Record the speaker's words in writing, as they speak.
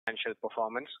financial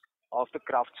performance of the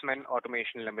Craftsman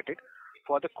Automation Limited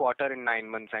for the quarter and 9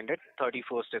 months ended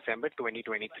 31st December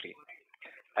 2023.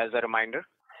 As a reminder,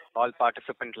 all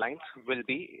participant lines will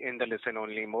be in the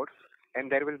listen-only mode, and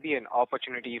there will be an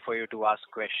opportunity for you to ask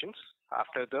questions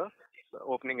after the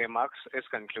opening remarks is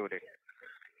concluded.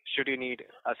 Should you need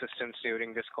assistance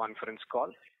during this conference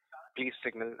call, please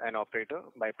signal an operator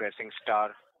by pressing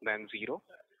star then 0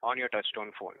 on your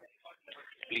touchtone phone.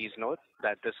 Please note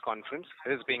that this conference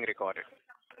is being recorded.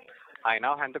 I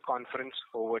now hand the conference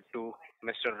over to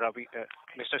Mr.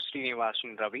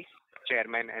 Srinivasan Ravi,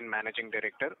 Chairman and Managing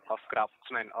Director of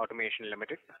Craftsman Automation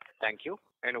Limited. Thank you,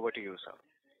 and over to you, sir.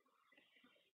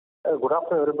 Good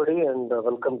afternoon, everybody, and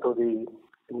welcome to the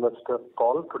investor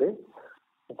call today.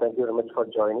 Thank you very much for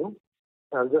joining.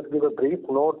 I'll just give a brief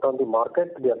note on the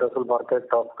market, the addressable market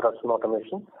of Craftsman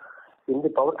Automation. In the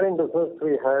powertrain business,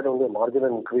 we had only a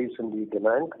marginal increase in the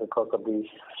demand because of the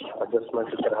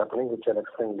adjustments which are happening, which I'll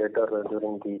explain later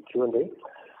during the Q&A.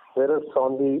 Whereas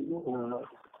on the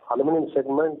aluminum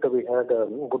segment, we had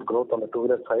good growth on the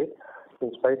two-wheeler side,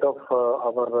 in spite of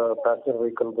our passenger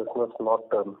vehicle business not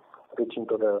reaching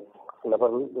to the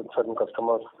level with certain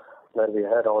customers where we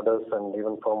had orders and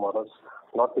even firm orders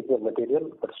not picking up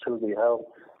material, but still we have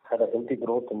had a healthy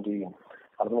growth in the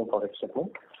aluminum product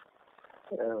segment,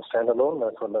 standalone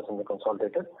as well as in the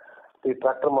consolidated. The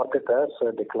tractor market has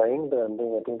declined, and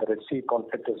I think the Red Sea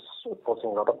conflict is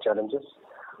posing a lot of challenges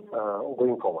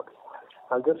going forward.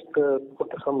 I'll just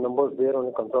put some numbers there on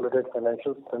the consolidated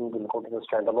financials, then we'll go to the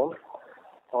standalone.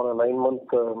 On a 9-month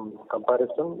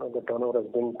comparison, the turnover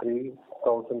has been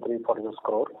 3,346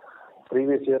 crore.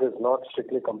 Previous year is not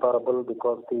strictly comparable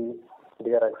because the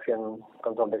DR Axion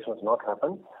consolidation has not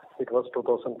happened. It was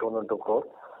 2,202 crore.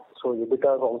 So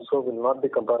EBITDA also will not be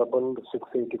comparable,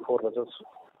 684 versus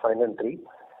 503.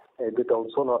 EBIT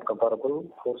also not comparable,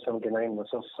 479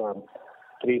 versus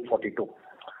 342.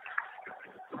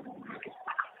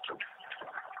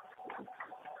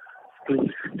 The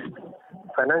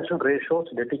financial ratios,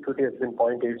 debt equity has been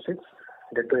 0.86,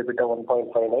 debt to EBITDA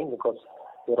 1.59, because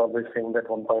we're always saying that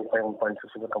 1.5, 1.6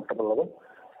 is a comfortable level.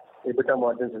 EBITDA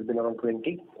margins has been around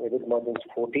 20, EBIT margins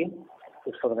 14.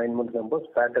 This for the 9-month numbers.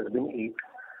 PAT has been 8.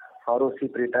 ROC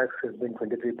pre-tax has been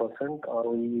 23%.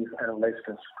 ROE analyzed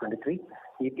is 23.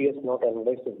 EPS not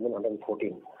analyzed has been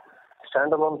 114.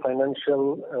 Standalone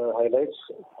financial highlights,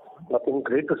 nothing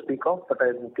great to speak of, but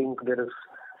I think we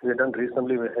have done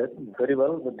reasonably very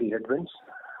well with the headwinds.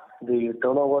 The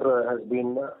turnover has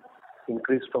been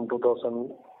increased from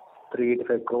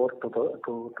 2,385 crore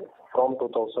from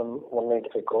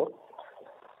 2,195 crore.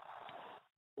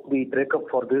 The breakup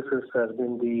for this has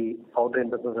been the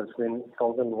powertrain business has been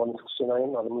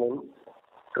 1,169, aluminum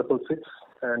 666,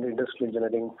 and industrial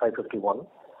engineering 551.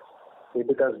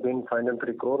 EBIT has been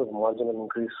 503 crore, a marginal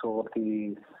increase over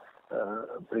the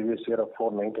previous year of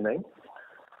 499.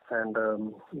 And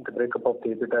the breakup of the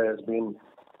EBITDA has been,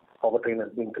 powertrain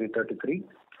has been 333,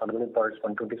 aluminum products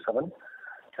 127,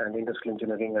 and industrial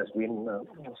engineering has been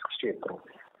 68 crore.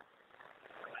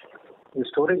 The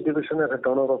storage division has a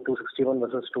turnover of 261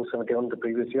 versus 271 the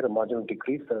previous year, a marginal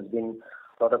decrease. There has been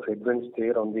a lot of headwinds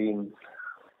there on the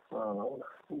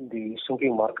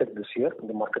shrinking market this year.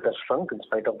 The market has shrunk. In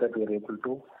spite of that, we are able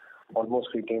to almost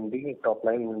retain the top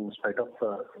line in spite of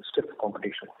stiff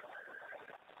competition.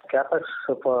 CapEx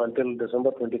until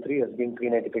December 23 has been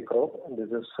 395 crore.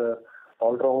 This is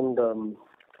all-round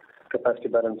capacity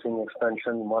balancing,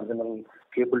 expansion, marginal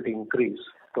capability increase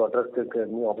to address the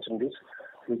new opportunities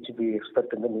which we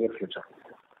expect in the near future.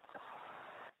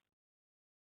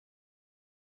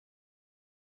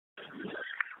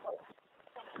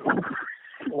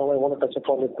 Now I want to touch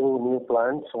upon the two new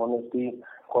plants. One is the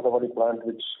Kothavadi plant,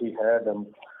 which we had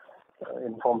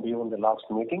informed you in the last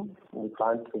meeting. The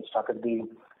plant, we started the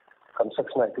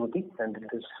construction activity, and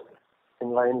it is in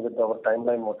line with our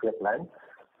timeline what we have planned.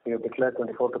 We have declared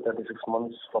 24 to 36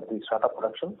 months for the startup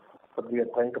production, but we are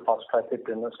trying to fast track it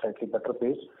in a slightly better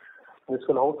pace. This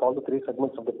will house all the three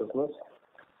segments of the business,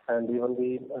 and even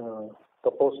the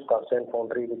proposed cast iron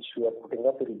foundry which we are putting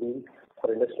up will be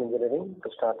for industrial engineering to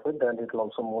start with, and it will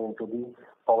also move into the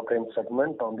powertrain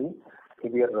segment on the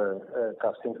heavier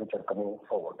castings which are coming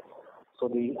forward. So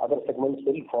the other segments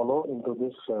will follow into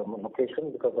this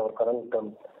location because our current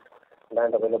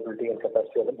land availability and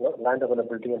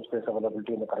space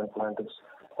availability in the current plant is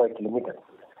quite limited.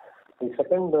 The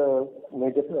second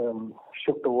major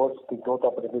shift towards the growth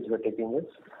opportunities we are taking is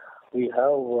we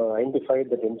have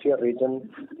identified that NCR region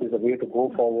is a way to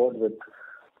go forward with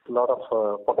a lot of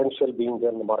potential being there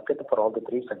in the market for all the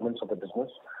three segments of the business.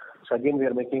 So again, we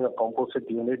are making a composite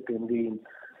unit in the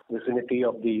vicinity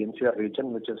of the NCR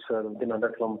region, which is within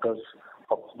 100 kilometers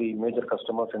of the major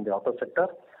customers in the auto sector,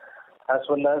 as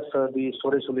well as the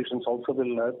storage solutions also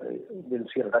will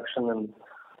see a reduction in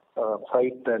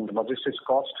freight and logistics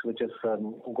cost, which is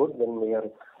good when we are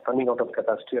running out of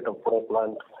capacity at a power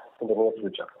plant in the near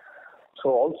future. So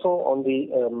also on the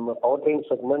powertrain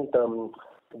segment,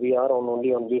 we are only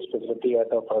on this facility at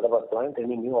a Faridabad plant.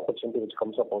 Any new opportunity which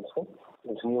comes up also,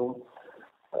 this new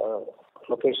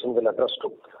location will address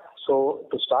to. So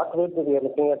to start with, we are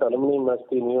looking at aluminum as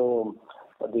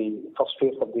the first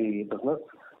phase of the business,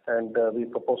 and we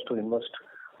propose to invest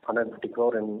 150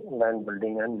 crore in land,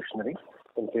 building and machinery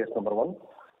in phase number 1.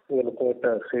 We are looking at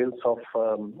sales of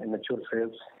mature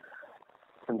sales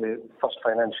in the first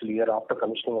financial year after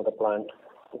commissioning of the plant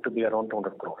to be around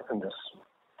 200 crore in this.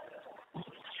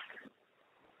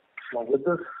 Now with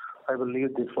this, I will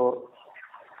leave the floor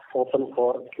open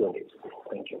for Q&A.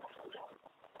 Thank you.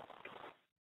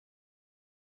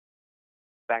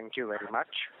 Thank you very much.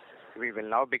 We will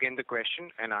now begin the question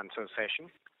and answer session.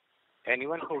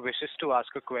 Anyone who wishes to ask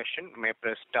a question may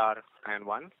press star and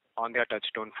 1 on their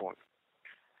touchtone phone.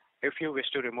 If you wish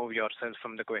to remove yourself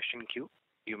from the question queue,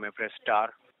 you may press star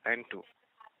and 2.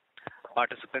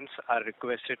 Participants are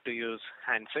requested to use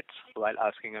handsets while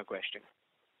asking a question.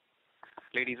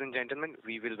 Ladies and gentlemen,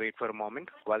 we will wait for a moment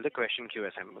while the question queue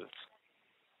assembles.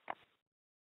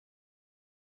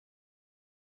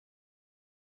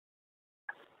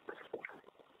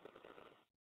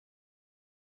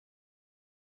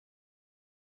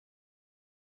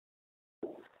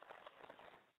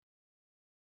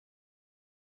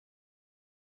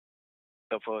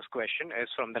 The first question is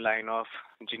from the line of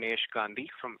Jinesh Gandhi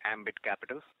from Ambit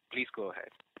Capital. Please go ahead.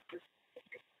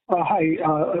 Hi.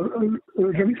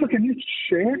 Ravi sir, can you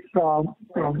share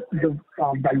the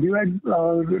value add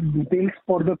details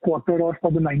for the quarter or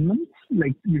for the 9 months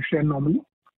like you share normally?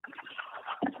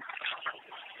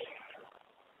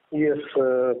 Yes,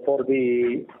 for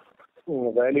the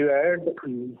value add,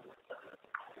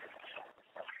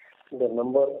 the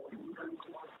number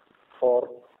for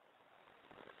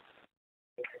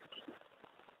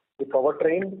the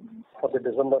powertrain for the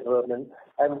December.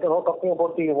 I'm now talking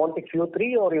about you want the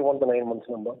Q3 or you want the 9 months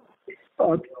number?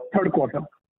 Third quarter.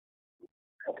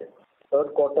 Okay.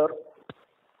 Third quarter,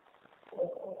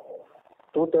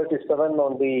 237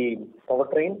 on the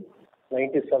powertrain,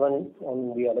 97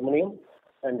 on the aluminium,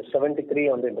 and 73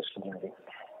 on the industrial engineering.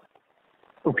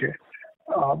 Okay.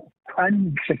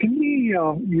 And secondly, you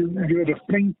are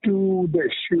referring to the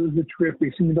issues which we are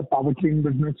facing in the powertrain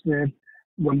business where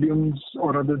volumes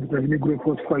or other revenue growth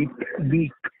was quite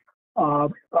weak.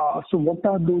 So what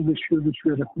are those issues which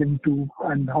we are referring to,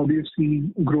 and how do you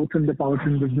see growth in the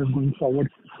powertrain business going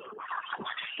forward?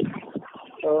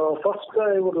 First,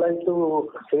 I would like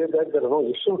to say that there are no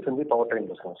issues in the powertrain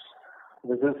business.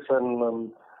 This is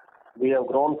we have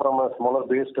grown from a smaller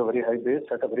base to a very high base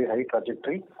at a very high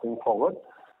trajectory going forward.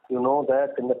 You know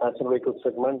that in the passenger vehicle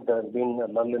segment, there has been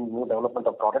a lull in new development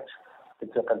of products.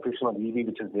 It's a confusion of EV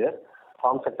which is there.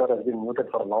 Farm sector has been muted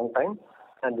for a long time,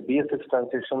 and the BS6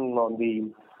 transition on the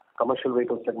commercial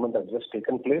vehicle segment has just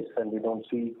taken place, and we don't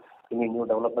see any new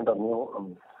development or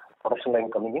new production line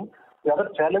coming in. The other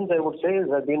challenge I would say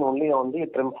has been only on the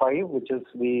Trim 5, which is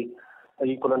the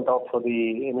equivalent of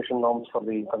the emission norms for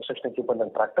the construction equipment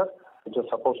and tractor, which is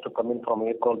supposed to come in from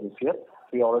April this year.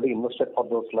 We already invested for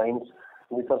those lines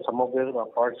because some of their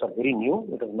parts are very new.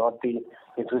 It is not the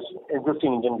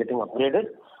existing engine getting upgraded.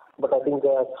 But I think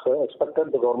as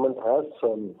expected, the government has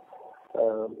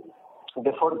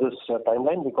deferred this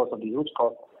timeline because of the huge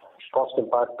cost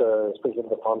impact, especially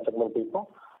the farm segment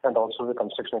people and also the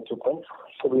construction equipment.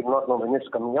 So we do not know when it's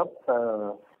coming up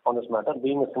on this matter.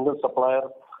 Being a single supplier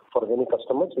for many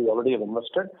customers, we already have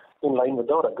invested in line with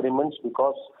our agreements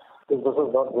because this business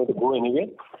is not going to go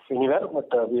anywhere, but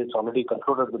it's already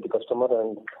concluded with the customer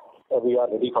and we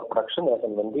are ready for production as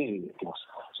and when we things.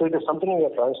 So it is something we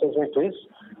are transitioning phase.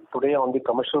 Today on the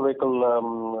commercial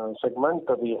vehicle segment,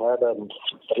 we had a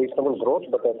reasonable growth,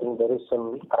 but I think there is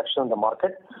some action in the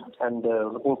market. And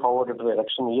looking forward to the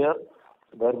election year,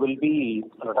 there will be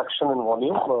a reduction in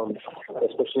volume,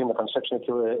 especially in the construction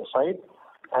side,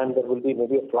 and there will be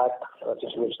maybe a flat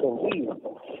situation in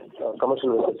the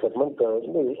commercial vehicle segment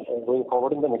going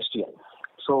forward in the next year.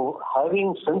 So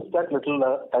having since that little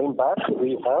time back,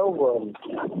 we have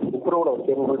improved our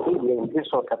capability. We have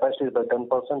increased our capacity by 10%.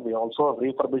 We also have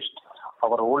refurbished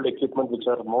our old equipment, which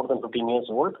are more than 15 years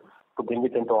old, to bring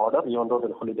it into order, even though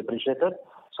they're fully depreciated.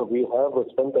 So we have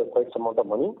spent quite some amount of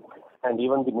money. And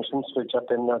even the machines which are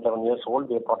 10, 11 years old,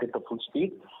 we have brought it to full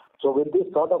speed. So with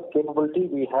this sort of capability,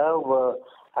 we have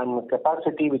and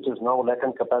capacity, which is now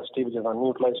latent capacity, which is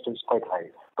unutilized, is quite high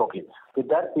totally. With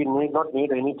that, we may not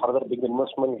need any further big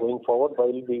investment going forward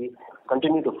while we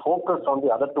continue to focus on the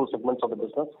other two segments of the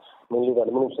business, mainly the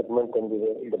aluminum segment in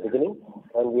the beginning,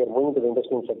 and we are moving to the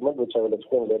industrial segment, which I will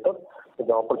explain later, with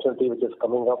the opportunity which is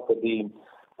coming up with the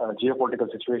geopolitical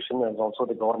situation and also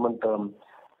the government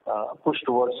push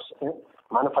towards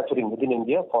manufacturing within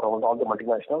India for all the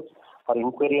multinationals. Our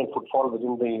inquiry and footfall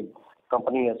within the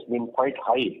company has been quite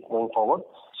high going forward.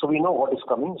 So we know what is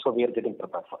coming, so we are getting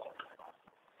prepared for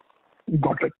that.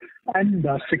 Got it. And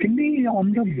secondly,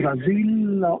 on the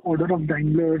Brazil order of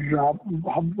Daimler,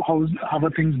 how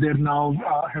are things there now?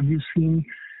 Have you seen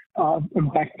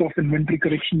impact of inventory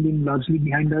correction being largely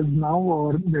behind us now,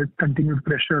 or there's continued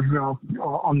pressure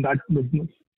on that business?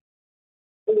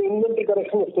 The inventory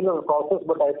correction is still in process,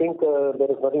 but I think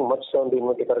there is nothing much on the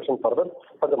inventory correction further.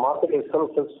 But the market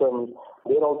itself is,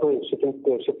 they are also shifting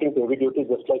to heavy duty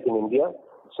just like in India.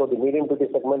 So the medium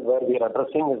duty segment where we are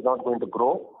addressing is not going to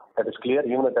grow. That is clear.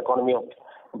 Even if the economy of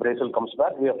Brazil comes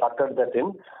back, we have factored that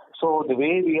in. So the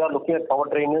way we are looking at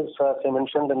powertrain is, as I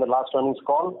mentioned in the last earnings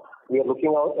call, we are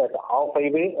looking out at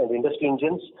off-highway and industry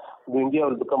engines. India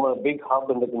will become a big hub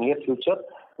in the near future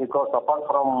because apart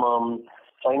from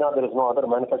China, there is no other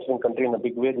manufacturing country in a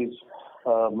big way this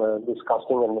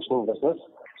casting and machining business.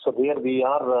 So there we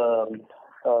are,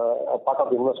 a part of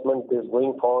the investment is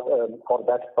going for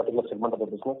that particular segment of the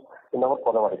business in our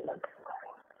Kodavadi plant.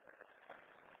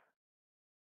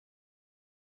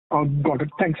 Got it.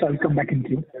 Thanks. I'll come back in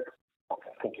queue. Okay.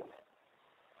 Thank you.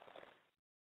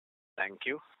 Thank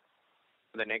you.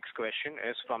 The next question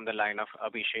is from the line of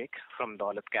Abhishek from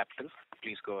Dolat Capital.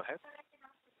 Please go ahead.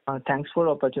 Thanks for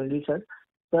the opportunity, sir.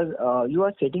 Sir, you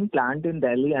are setting plant in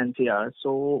Delhi NCR.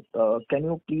 So, can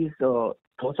you please throw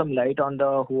some light on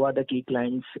who are the key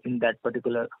clients in that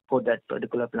particular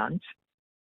plants?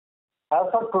 As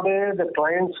of today, the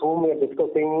clients whom we are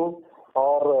discussing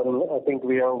are, I think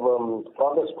we have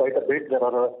progressed quite a bit. There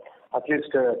are at least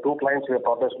two clients we have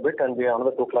progressed a bit, and we have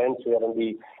another two clients we are in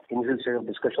the initial stage of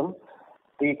discussion.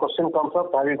 The question comes up,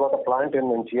 have we got a plant in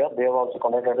NCR? They have also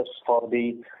contacted us for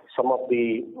some of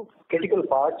the critical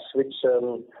parts which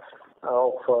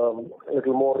of a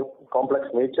little more complex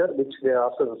nature, which they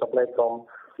asked us to supply from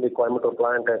the Coimbatore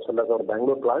plant as well as our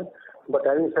Bangalore plant. But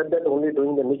having said that, only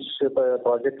doing the niche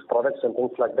products and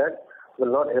things like that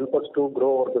will not help us to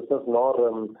grow our business nor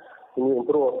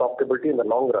improve our profitability in the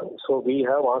long run. So we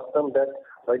have asked them that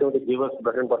why don't they give us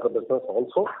bread and butter business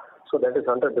also? So that is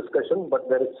under discussion, but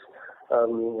there is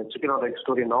chicken or egg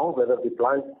story now whether the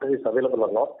plant is available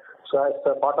or not. So as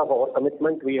a part of our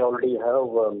commitment, we already have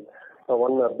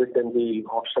one bid in the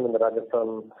auction in the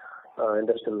Rajasthan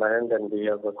industrial land, and we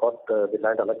have got the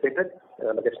land allocated.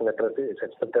 Allocation letter is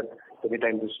expected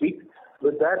anytime this week.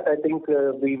 With that, I think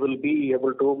we will be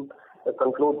able to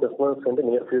conclude business in the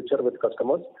near future with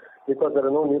customers because there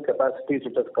are no new capacities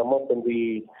which has come up in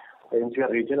the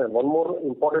NCR region. And one more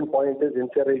important point is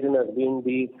NCR region has been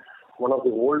one of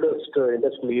the oldest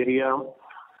industrial area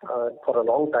for a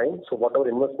long time. So whatever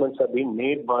investments have been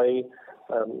made by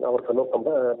our fellow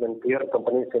peer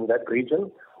companies in that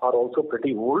region are also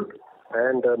pretty old,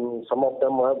 and some of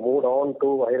them have moved on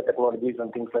to higher technologies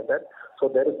and things like that. So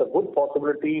there is a good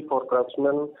possibility for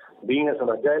Craftsman being as an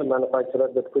agile manufacturer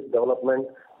with quick development,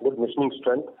 good machining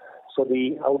strength. So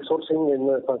the outsourcing in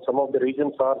some of the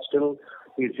regions are still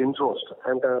is insourced.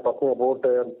 And talking about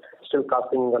still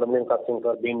casting, aluminum castings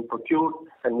are being procured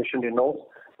and machined in-house.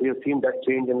 We have seen that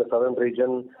change in the southern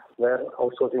region where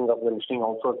outsourcing of the machining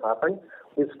also has happened.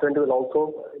 This trend will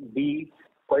also be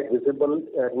quite visible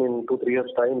in 2-3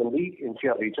 years' time in the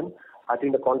NCR region. I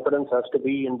think the confidence has to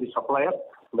be in the supplier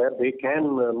where they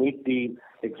can meet the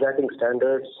exacting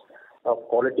standards of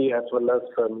quality as well as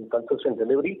consistent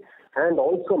delivery and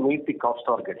also meet the cost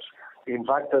targets. In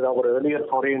fact, our earlier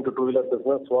foray into two-wheeler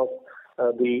business was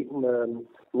the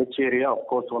niche area. Of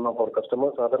course, one of our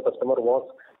customers, other customer was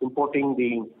importing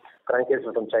the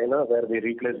crankcases from China where we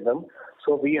replaced them.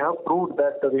 So we have proved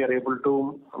that we are able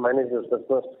to manage this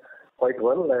business quite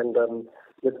well, and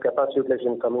with capacity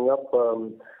utilization coming up,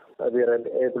 we are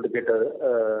able to get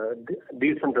a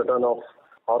decent return of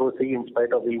ROC in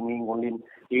spite of being only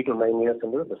 8 to 9 years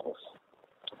into the business.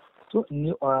 So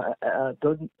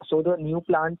the new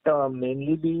plant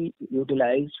mainly be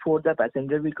utilized for the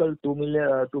passenger vehicle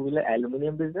two-wheeler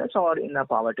aluminum business or in a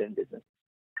powertrain business?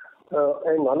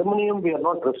 In aluminum, we are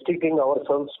not restricting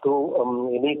ourselves to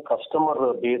any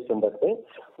customer base in that way.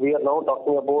 We are now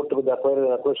talking about with the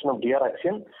acquisition of DR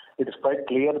Axion. It is quite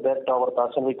clear that our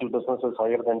passenger vehicle business is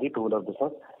higher than the two-wheeler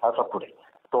business as of today,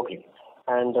 totally.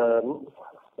 And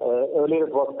Earlier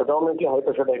it was predominantly high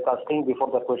pressure die casting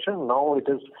before the question. Now it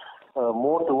is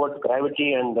more towards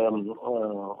gravity and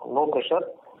low pressure,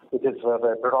 which is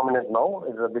predominant now,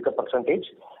 is a bigger percentage,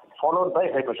 followed by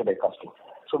high pressure die casting.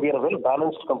 So we are a well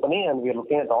balanced company, and we are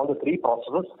looking at all the three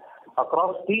processes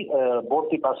across the both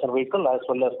the passenger vehicle as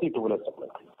well as the two-wheeler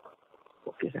segment.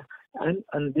 Okay, sir.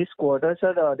 And this quarter,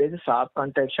 sir, there is a sharp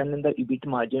contraction in the EBIT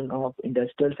margin of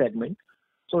industrial segment.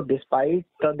 So despite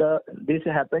this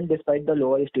happened despite the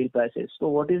lower steel prices. So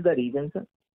what is the reason, sir?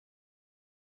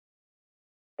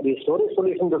 The storage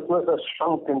solution business has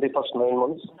shrunk in the first 9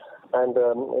 months, and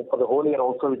for the whole year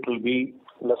also it will be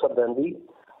lesser than the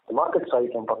market size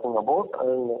I'm talking about,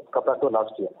 and compared to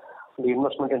last year. The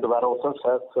investment into warehouses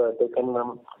has taken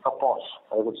a pause,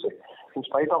 I would say. In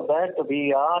spite of that,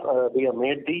 we have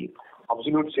made the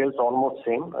absolute sales almost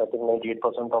same. I think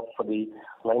 98% of the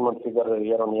 9-month figure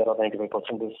year on year, or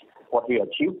 95% is what we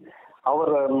achieved.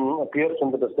 Our peers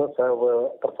in the business have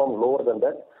performed lower than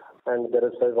that, and there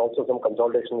is also some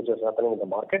consolidation which is happening in the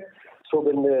market. So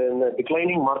in the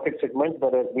declining market segment,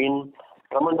 there has been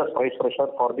tremendous price pressure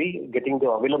for getting the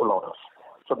available orders.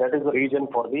 So that is the reason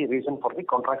for the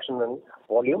contraction in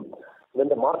volume. When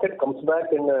the market comes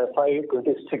back in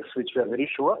FY26, which we are very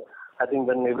sure, I think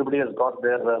when everybody has got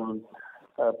their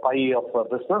pie of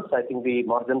business, I think the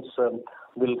margins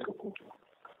will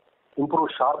improve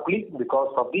sharply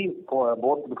because of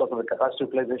the capacity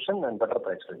utilization and better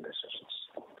price realizations.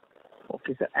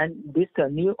 Okay, sir. And this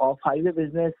new off-highway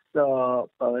business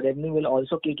revenue will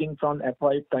also kick in from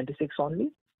FY26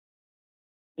 only?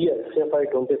 Yes,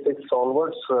 FY26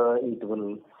 onwards, it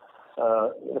will.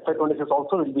 FY26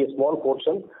 also will be a small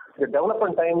portion. The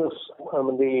development time is,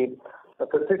 the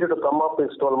facility to come up is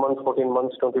 12 months, 14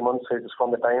 months, 20 months. It is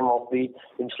from the time of the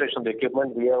installation of the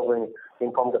equipment. We have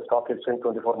informed the stock exchange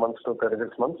 24 months to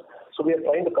 36 months. So we are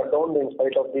trying to cut down in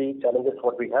spite of the challenges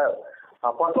what we have.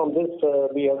 Apart from this,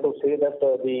 we have to say that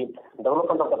the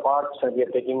development of the parts, we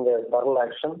are taking a parallel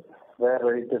action where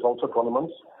it is also 12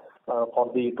 months for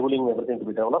the tooling, everything to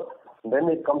be developed. Then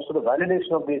it comes to the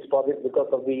validation of these projects because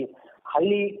of the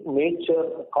high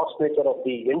cost nature of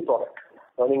the end product,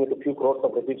 running into few crores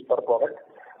of rupees per product.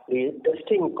 The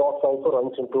testing cost also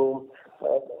runs into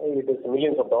it is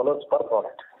millions of dollars per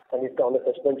product. And on the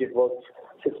assessment, it was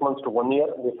 6 months to 1 year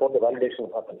before the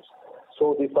validation happens.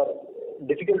 So these are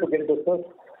difficult to get business,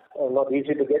 not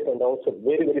easy to get, and also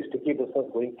very, very sticky business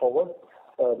going forward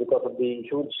because of the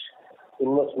huge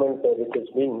investment which is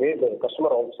being made by the customer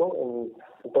also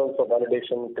in terms of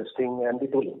validation, testing, and the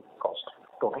tooling cost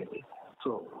totally.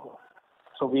 So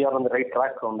we are on the right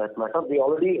track on that matter. We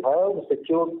already have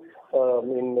secured,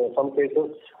 in some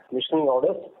cases, machining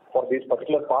orders for these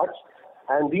particular parts,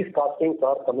 and these castings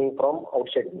are coming from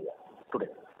outside India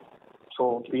today.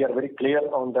 So we are very clear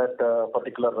on that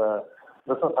particular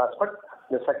business aspect.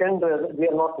 The second, we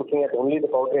are not looking at only the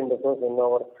powertrain business in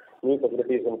our new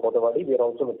facilities in Kothavadi. We are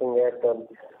also looking at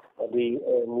the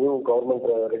new government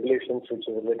regulations which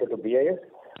is related to BIS,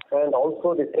 and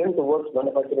also the trend towards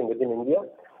manufacturing within India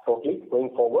totally going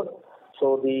forward.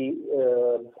 So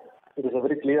it is a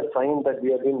very clear sign that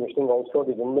we have been machining also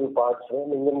the windmill parts.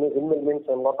 Windmill means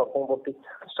I'm not talking about the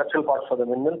structural parts for the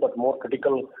windmill, but more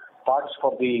critical parts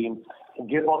for the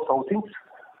gearbox housings.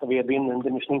 We have been in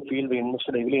the machining field. We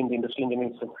invested heavily in the industrial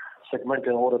engineering segment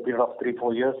over a period of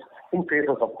 3-4 years in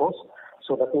phases, of course.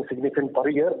 So nothing significant per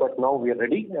year, but now we are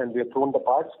ready and we have thrown the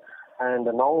parts. And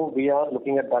now we are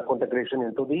looking at backward integration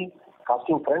into the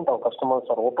casting front. Our customers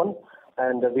are open,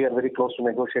 and we are very close to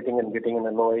negotiating and getting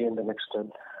an LOI in the next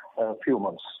few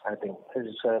months. I think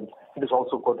it is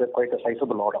also quite a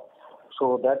sizable order.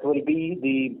 So that will be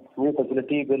the new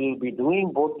facility will be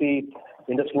doing both the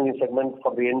industrial engineering segment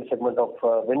for the end segment of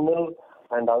windmill,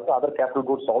 and also other capital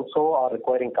goods also are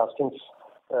requiring castings,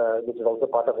 which is also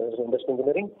part of industrial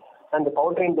engineering. And the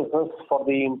powertrain business for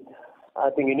I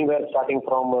think anywhere starting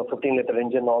from a 15-liter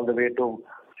engine all the way to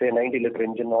say 90-liter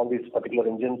engine, all these particular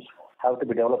engines have to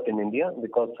be developed in India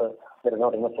because there are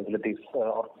not enough facilities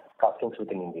or castings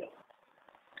within India.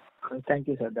 Thank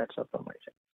you, sir. That's all from my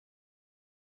side.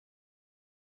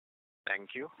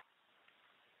 Thank you.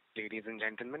 Ladies and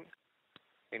gentlemen,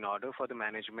 in order for the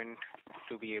management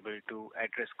to be able to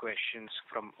address questions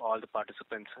from all the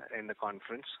participants in the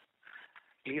conference,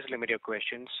 please limit your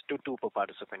questions to 2 per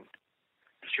participant.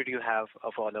 Should you have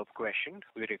a follow-up question,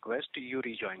 we request you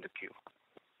rejoin the queue.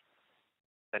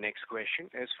 The next question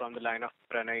is from the line of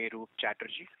Pranay Roop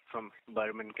Chatterjee from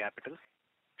Burman Capital.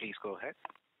 Please go ahead.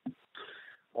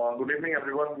 Good evening,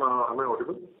 everyone. Am I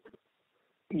audible?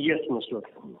 Yes, Mr.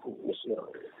 Yes, sir.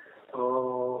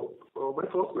 My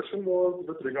first question was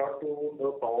with regard to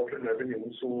the powertrain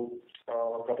revenue. So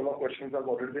a couple of questions have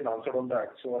already been answered on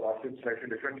that, so I'll ask it slightly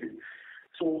differently.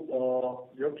 So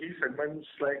your key segments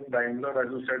like Daimler,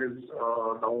 as you said, is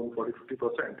down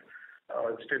 40-50%.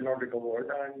 It's still not recovered,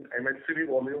 and MHCV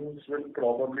volumes will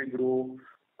probably grow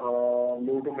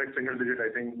low to mid single digit,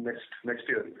 I think, next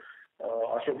year.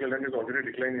 Ashok Leyland is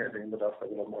already declining, I think, in the last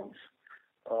couple of months.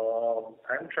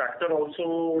 And tractor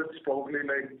also, it's probably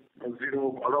like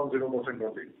around 0%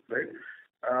 only, right?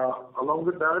 Along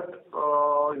with that,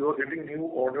 you are getting new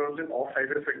orders in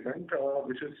off-highway segment,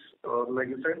 which is, like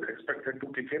you said, expected to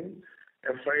kick in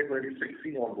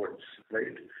FY26 onwards,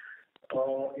 right?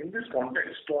 In this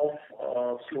context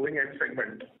of slowing end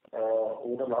segment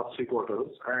over the last 3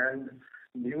 quarters and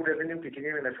new revenue kicking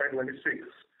in FY26,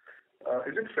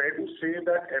 is it fair to say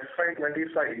that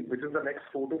FY25, which is the next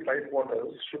 4 to 5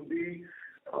 quarters, should be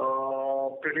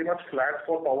pretty much flat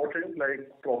for powertrain,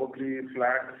 like probably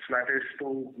flattish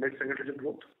to mid-single-digit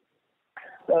growth?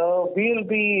 We'll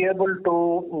be able to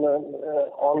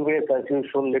always, as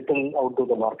usual, little outdo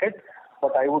the market.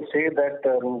 But I would say that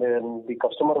the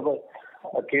customer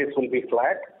case will be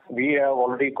flat. We have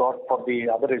already got for the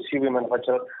other SUV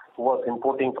manufacturer who was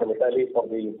importing from Italy for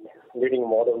the leading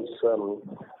models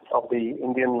of the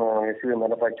Indian SUV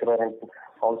manufacturer and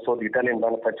also the Italian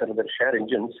manufacturer that share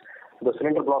engines. The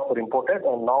cylinder blocks were imported,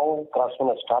 and now Craftsman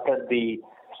has started the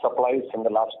supplies in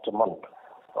the last month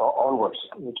onwards,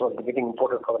 which was getting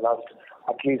imported for the last,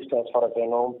 at least as far as I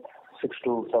know, 6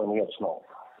 to 7 years now.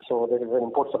 So there is an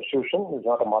import substitution. It's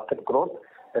not a market growth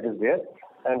that is there.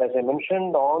 And as I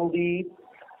mentioned, on the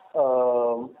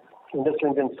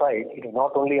industrial engine side, it is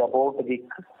not only about the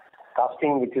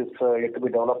casting which is yet to be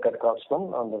developed at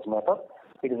Craftsman on this matter.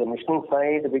 It is a machining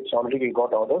side which already we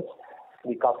got orders.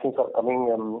 The castings are coming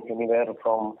anywhere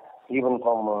from, even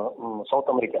from South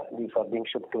America. These are being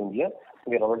shipped to India.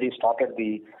 We have already started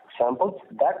the samples.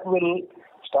 That will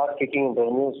start kicking in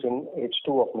revenues in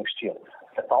H2 of next year.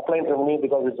 The top line revenue,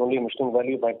 because it's only machining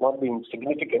value, might not be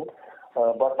significant,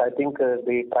 but I think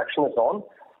the traction is on.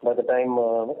 By the time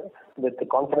with the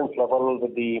confidence level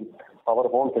with our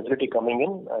own facility coming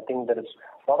in, I think there is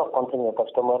a lot of confidence in the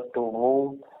customer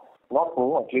to not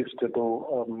move, at least to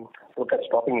look at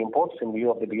stopping imports in view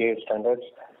of the BIS standards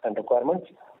and requirements,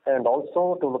 and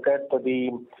also to look at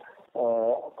the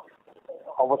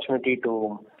opportunity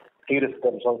to de-risk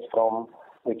themselves from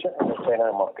the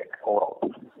China market overall.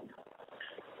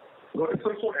 Got it.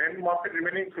 So end market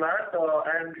remaining flat,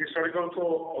 and historical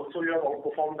also you have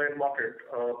outperformed the end market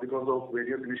because of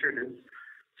various initiatives.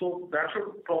 So that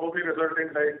should probably result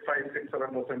in like 5, 6,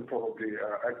 7% probably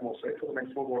at most, right? For the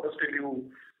next 4 quarters till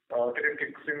it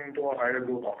kicks into a higher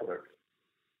growth after that.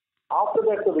 After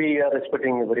that, we are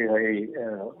expecting a very high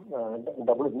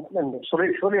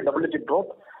surely a double-digit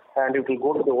growth, and it will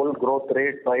go to the old growth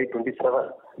rate by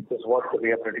 27 is what we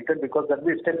have predicted, because that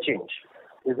will be a step change.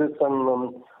 This is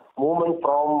some movement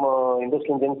from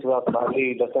industrial engines who are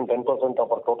probably less than 10%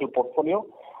 of our total portfolio.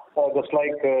 Just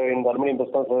like in the aluminum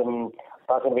business,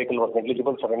 passenger vehicle was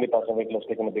negligible, suddenly passenger vehicle has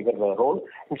taken a bigger role.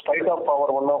 In spite of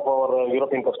one of our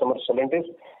European customers, Stellantis,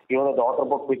 even though the order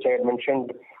book which I had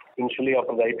mentioned initially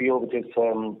after the IPO, which is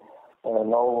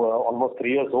now almost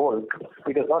 3 years old,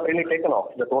 it has not really taken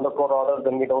off. The 200 crore order,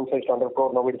 then we downsized 100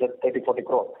 crore, now it is at 30-40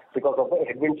 crore because of the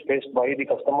headwinds faced by the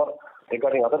customer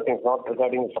regarding other things, not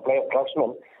regarding the supply of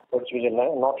Craftsman, which we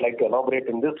will not like to elaborate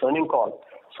in this earning call.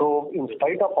 So in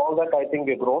spite of all that, I think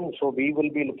we have grown. So we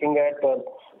will be looking at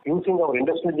using our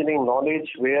industrial engineering knowledge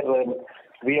where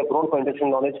we have grown from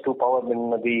industrial knowledge to power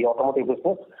in the automotive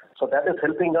business. So that is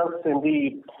helping us in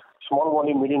the small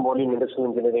volume, medium volume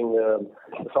industrial engineering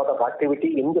sort of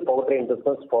activity in the powertrain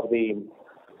business for the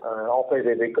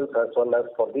off-highway vehicles as well as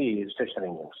for the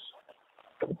stationary engines.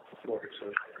 Got it,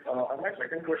 sir. And my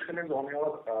second question is on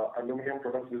your aluminum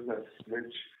products business,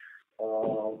 which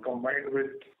combined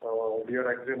with DR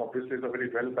Axion obviously is a very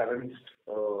well-balanced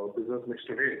business mix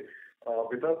today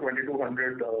with a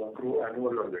 2,200 crore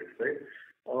annual run rate, right?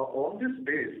 On this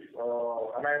base,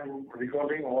 and I'm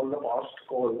recalling all the past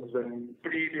calls when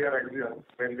pre-DR Axion,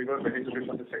 when we were very bullish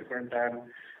on the segment and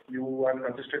you have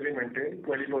consistently maintained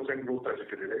 20% growth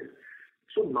trajectory, right?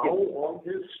 So now on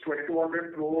this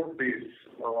 2,200 crore base,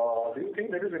 do you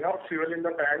think there is enough fuel in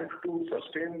the tank to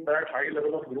sustain that high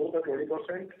level of growth at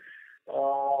 20%?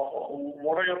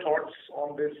 What are your thoughts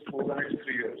on this for the next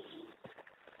 3 years?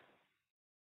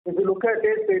 If you look at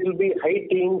it, it will be high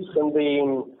teens in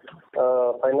the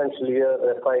financial year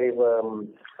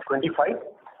FY25.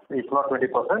 It's not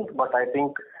 20%, but I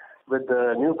think with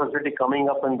the new facility coming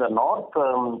up in the north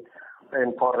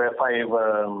and for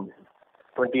FY26,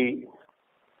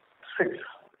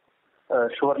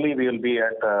 surely we will be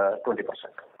at 20%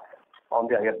 on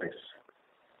the higher base.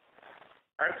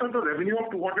 And so the revenue of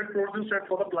 200 crores you said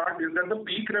for the plant, is that the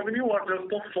peak revenue or just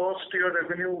the first year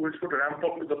revenue which would ramp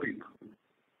up to the peak?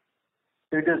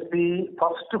 It is the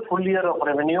first full year of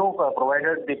revenue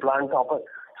provided the plant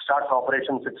starts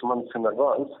operation 6 months in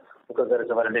advance because there is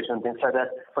a validation, things like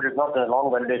that. But it's not a long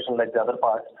validation like the other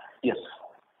parts. Yes.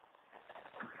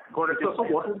 Got it. So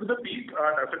what would be the peak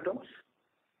asset terms?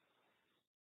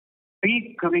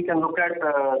 Peak, we can look at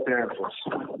 300 crores.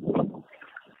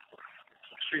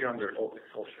 300. Okay.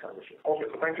 So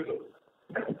thank you, sir.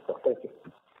 Thank you.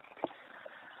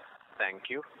 Thank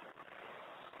you.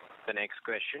 The next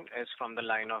question is from the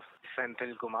line of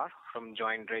Senthil Kumar from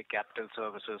Joindre Capital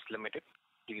Services Limited.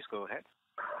 Please go ahead.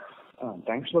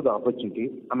 Thanks for the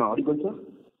opportunity. Am I audible, sir?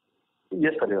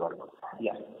 Yes, sir, you're audible.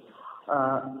 Yeah.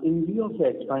 In view of the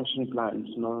expansion plans,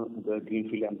 the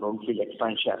greenfield and brownfield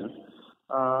expansion,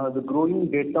 the growing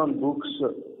debt on books,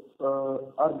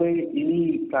 are there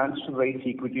any plans to raise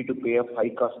equity to pay off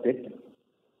high-cost debt?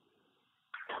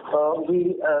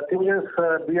 The thing is,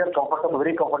 we are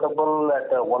very comfortable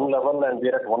at 1 level, and we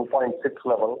are at 1.6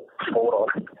 level overall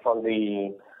on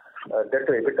the debt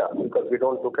to EBITDA, because we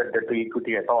don't look at debt to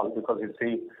equity at all, because it's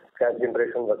the cash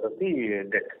generation versus the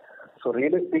debt. So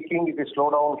really speaking, if we slow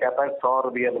down capex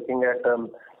or we are looking at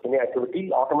any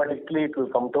activity, automatically it will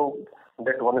come to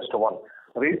debt 1:1.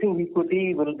 Raising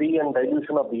equity will be a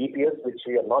dilution of the EPS, which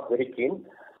we are not very keen,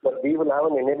 but we will have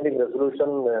an enabling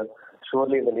resolution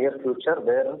surely in the near future,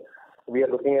 where we are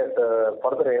looking at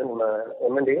further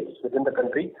M&As within the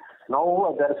country.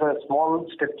 Now there is a small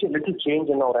step, little change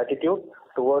in our attitude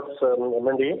towards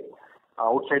M&A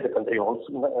outside the country, also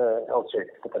outside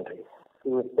the country.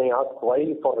 You may ask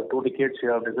why for the 2 decades you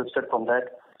have resisted from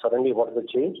that, suddenly what is the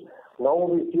change? Now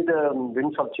we see the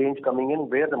winds of change coming in,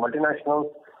 where the multinationals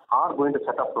are going to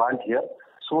set up plant here.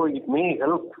 So it may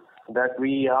help that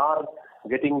we are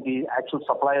getting the actual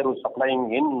supplier who's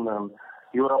supplying in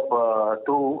Europe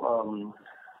to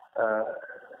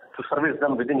service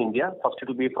them within India. First it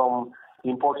will be from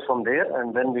imports from there,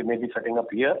 and then we may be setting up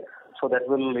here. So that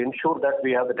will ensure that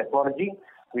we have the technology,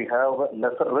 we have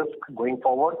lesser risk going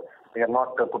forward. We are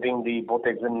not putting both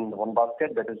eggs in one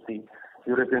basket, that is the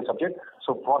European subject.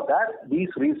 So for that, these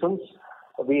reasons,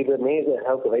 we may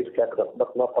have to raise capital,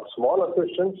 but not for small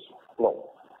acquisitions, no.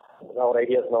 Our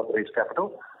idea is not to raise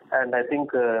capital, and I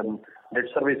think debt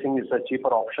servicing is a cheaper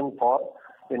option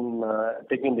in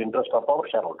taking the interest of our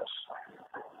shareholders.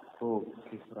 Oh,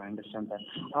 okay, sir, I understand that.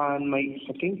 And my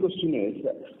second question is,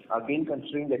 again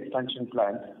considering the expansion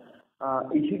plan,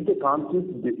 is it the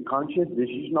conscious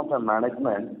decision of the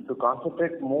management to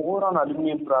concentrate more on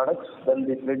aluminum products than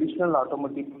the traditional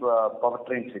automotive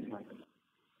powertrain segment?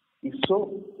 If so,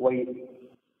 why?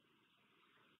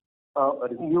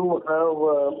 You have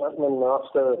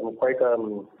asked quite a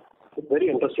very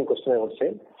interesting question, I would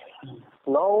say.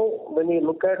 Now, when you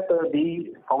look at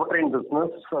the powertrain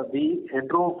business, the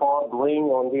headroom for growing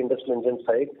on the industrial engine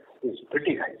side is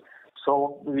pretty high.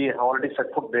 So we have already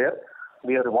set foot there.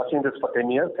 We are watching this for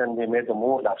 10 years, and we made the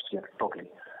move last year totally.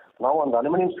 Now on the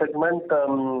aluminum segment,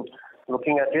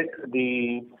 looking at it,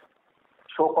 the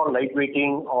so-called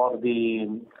lightweighting or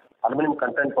the aluminum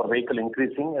content per vehicle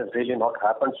increasing has really not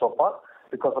happened so far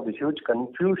because of the huge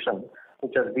confusion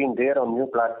which has been there on new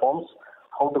platforms,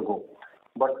 how to go.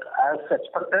 But as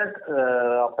expected,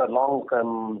 after long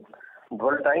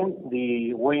dwell time,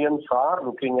 the OEMs are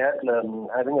looking at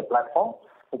having a platform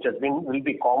which will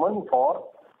be common for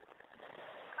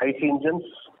IC engines,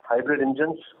 hybrid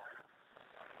engines,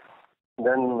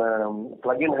 then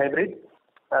plug-in hybrid,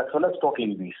 as well as total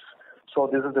EVs. So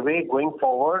this is the way going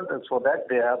forward, so that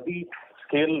they have the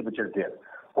scale which is there.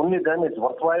 Only then it's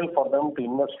worthwhile for them to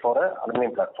invest for an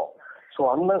aluminum platform. So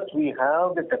unless we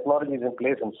have the technologies in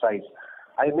place and size,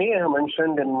 I may have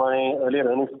mentioned in my earlier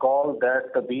earnings call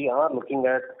that we are looking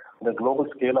at the global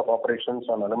scale of operations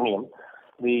on aluminum.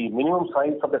 The minimum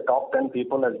size of the top 10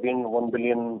 people has been $1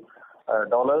 billion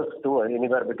to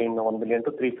anywhere between $1 billion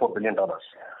to $3-4 billion.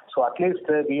 So at least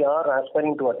we are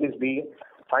aspiring to at least be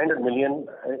 500 million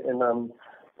in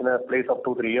a place of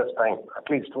 2-3 years time. At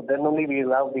least then only we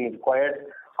will have the required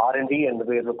R&D, and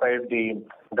we require the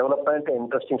development,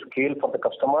 interesting scale for the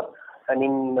customer,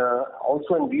 and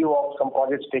also in view of some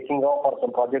projects taking off or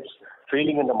some projects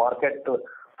failing in the market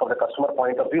from the customer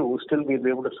point of view, still we'll be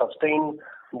able to sustain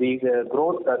the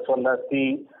growth as well as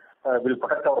we'll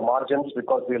protect our margins,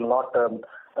 because we will not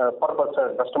per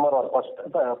customer or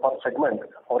per segment,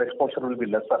 our exposure will be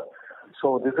lesser.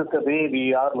 So this is the way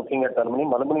we are looking at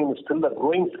aluminum. Aluminum is still a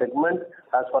growing segment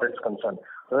as far as it's concerned.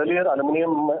 Earlier,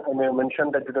 aluminum, I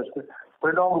mentioned that it was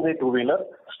predominantly two-wheeler.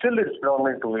 Still it's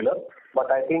predominantly two-wheeler,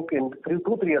 but I think in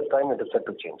 2-3 years' time it is set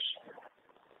to change.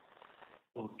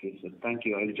 Okay, sir. Thank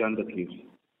you. I'll join the queue.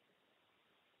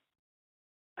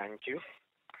 Thank you.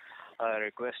 A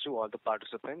request to all the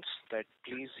participants that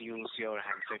please use your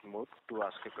handset mode to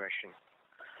ask a question.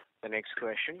 The next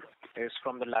question is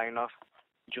from the line of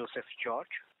Joseph George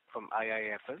from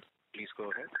IIFL. Please go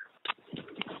ahead.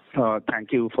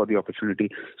 Thank you for the opportunity.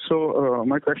 So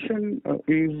my question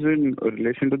is in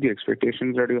relation to the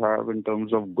expectations that you have in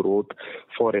terms of growth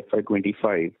for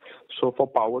FY25. So for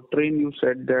powertrain, you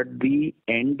said that the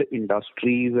end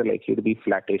industries are likely to be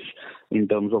flattish in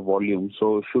terms of volume.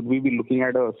 So should we be looking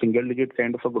at a single-digit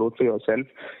kind of a growth for yourself,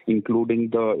 including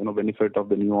the benefit of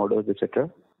the new orders, etc.?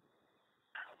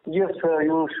 Yes,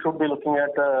 you should be looking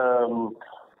at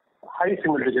high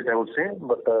single digit, I would say,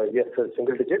 but yes,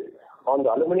 single digit. On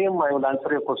the aluminium, I will answer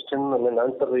your question and then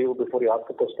answer you before you ask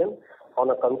the question.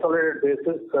 On a consolidated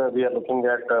basis, we are looking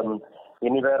at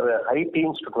anywhere high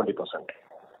teens to 20%.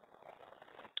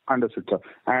 Understood, sir.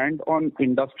 And on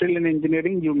industrial and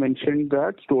engineering, you mentioned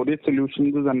that storage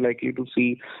solutions is unlikely to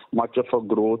see much of a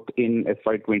growth in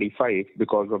FY25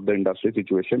 because of the industry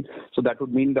situation. So that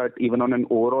would mean that even on an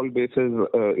overall basis,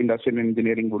 industrial and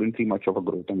engineering wouldn't see much of a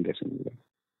growth, I'm guessing.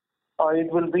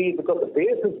 It will be, because the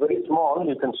base is very small,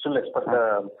 you can still expect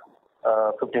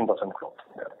 15% growth.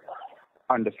 Yeah.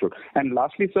 Understood. And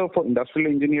lastly, sir, for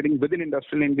industrial engineering, within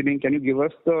industrial engineering, can you give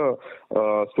us the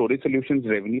storage solutions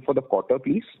revenue for the quarter,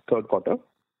 please, third quarter?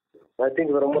 I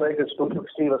think the number right is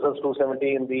 260 versus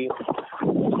 270 in the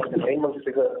 9-month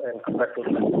figure, and come back to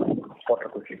the quarter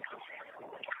quickly.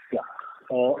 Yeah.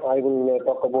 I will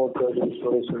talk about the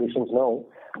storage solutions now.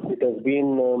 It has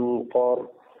been for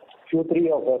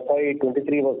Q3 of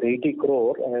FY23 was 80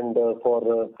 crore, and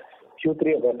for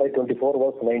Q3 of FY24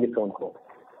 was 97 crore.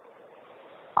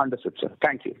 Understood, sir.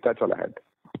 Thank you. That's all I had.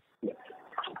 Yeah.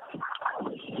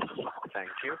 Thank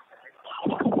you.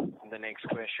 The next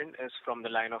question is from the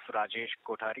line of Rajesh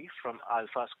Kothari from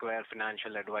Alpha Square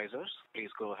Financial Advisors. Please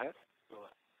go ahead.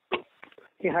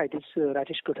 Yeah, hi, this is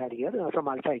Rajesh Kothari here from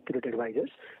Alpha Accurate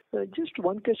Advisors. Just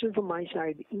one question from my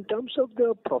side. In terms of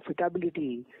the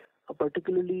profitability,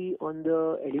 particularly on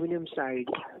the aluminum side,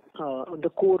 on the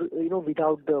core,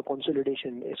 without the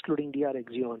consolidation, excluding DR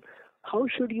Axion, how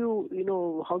should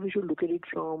how we should look at it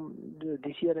from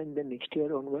this year and then next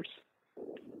year onwards?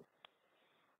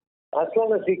 As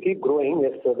long as we keep growing,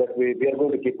 yes, so that we are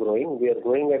going to keep growing. We are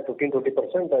growing at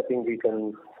 15-20%. I think we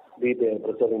can be there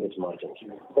preserving its margins.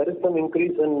 There is some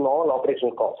increase in all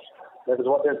operational costs. That is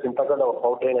what has impacted our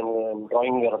powertrain, and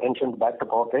drawing your attention back to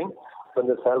powertrain. When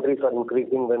the salaries are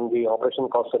increasing, when the operation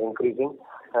costs are increasing,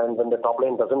 and when the top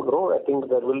line doesn't grow, I think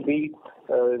there will be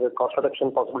the cost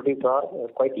reduction possibilities are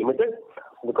quite limited,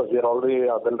 because we are already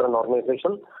a well-run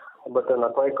organization. But an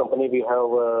acquired company, we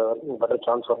have a better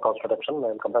chance of cost reduction.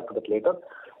 I'll come back to that later.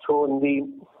 So in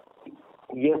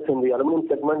the aluminum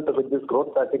segment, with this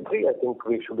growth trajectory, I think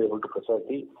we should be able to preserve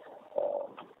the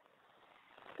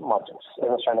margins.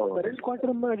 Current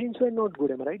quarter margins were not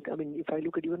good, am I right? I mean, if I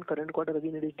look at even current quarter,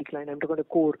 again it is decline. I'm talking about the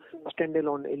core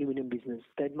standalone aluminum business.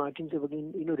 That margins have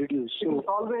again reduced. So it's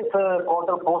always a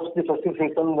quarter post the festive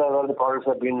season where the products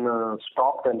have been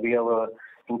stocked, and we have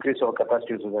increased our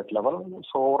capacities to that level.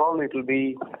 So overall, it will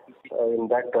be in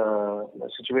that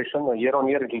situation. Year on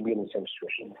year, it will be in the same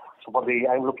situation. So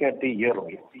I'm looking at the year on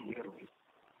year.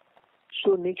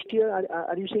 So next year,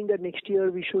 are you saying that next year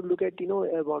we should look at,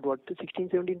 about what,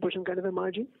 16-17% kind of a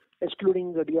margin,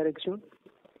 excluding the DR Axion?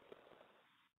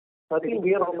 I think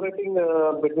we are operating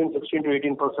between 16 to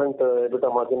 18%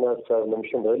 EBITDA margin, as I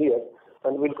mentioned earlier,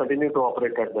 and we'll continue to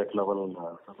operate at that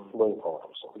level going forward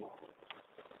also.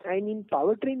 And in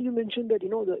powertrain, you mentioned that,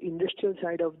 the industrial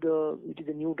side of which is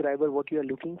a new driver, what you are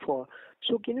looking for.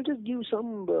 So can you just give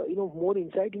some, more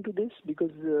insight into this?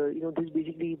 Because, this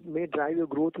basically may drive your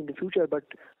growth in the future, but,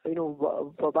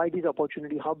 provide this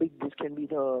opportunity, how big this can be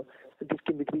over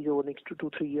the next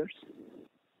 2-3 years?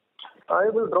 I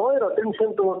will draw your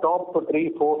attention to top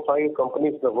 3, 4, 5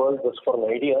 companies in the world just for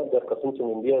an idea. Their presence in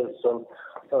India is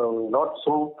not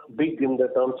so big in the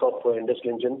terms of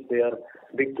industrial engines. They are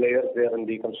big players. They are in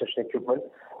the construction equipment.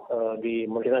 The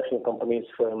multinational companies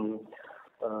of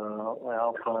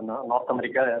North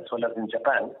America as well as in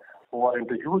Japan, who are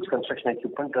into huge construction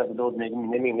equipment, without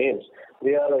naming names,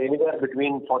 they are anywhere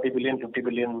between $40 billion, $50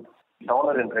 billion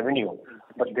in revenue,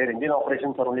 but their Indian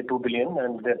operations are only $2 billion,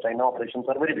 and their China operations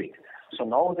are very big. So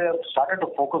now they have started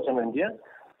to focus on India,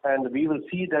 and we will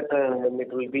see that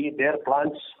it will be their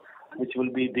plants which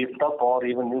will be beefed up, or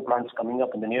even new plants coming up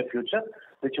in the near future,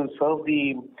 which will serve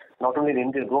not only the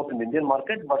Indian growth in the Indian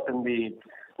market, but in the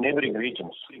neighboring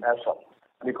regions as well.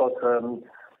 because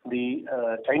the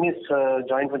Chinese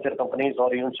joint venture companies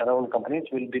or even China-owned companies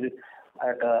will be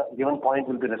at a given point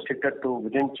will be restricted to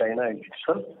within China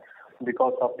itself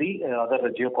because of the other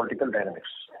geopolitical dynamics.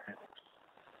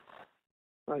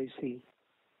 I see.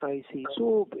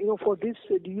 So, for this,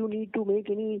 do you need to make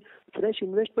any fresh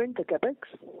investment, the capex?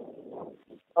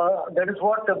 That is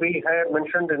what we had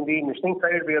mentioned in the machining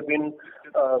side. We have been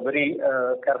very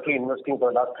carefully investing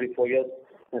for the last 3-4 years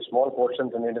in small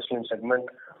portions in the industrial segment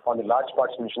on the large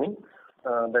parts machining.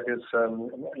 That is,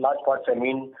 large parts, I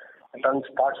mean tons,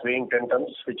 parts weighing 10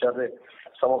 tons, which are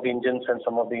some of the engines and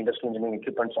some of the industrial engineering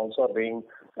equipments also are weighing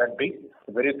that big,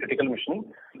 very critical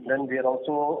machining. Then we are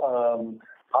also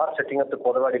are setting up the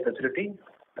Kodavadi facility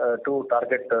to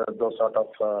target those sort of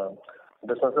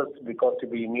businesses because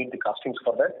we need the castings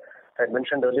for that. I had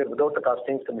mentioned earlier, without the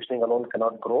castings, the machining alone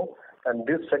cannot grow. And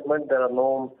this segment, there are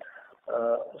no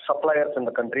suppliers in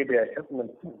the country. I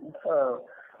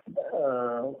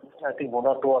think 1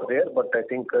 or 2 are there, but I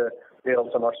think they are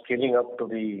also not scaling up to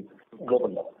the global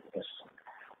level. Yes.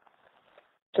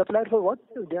 Supplier for what?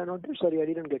 They are not there? Sorry, I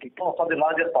didn't get it. Oh, for the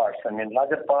larger parts. I mean,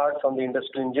 larger parts on the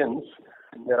industrial engines,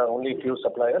 there are only a few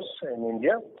suppliers in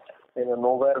India. They are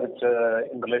nowhere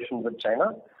in relation with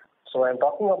China. So I'm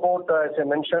talking about, as I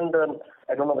mentioned,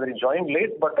 I don't know whether you joined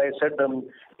late, but I said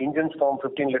engines from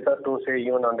 15 liter to say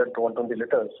even 100 to 120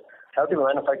 liters have to be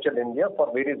manufactured in India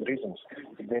for various reasons.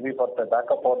 It may be for the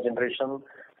backup power generation.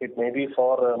 It may be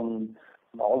for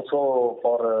also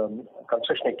for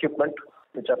construction equipment,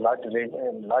 which are large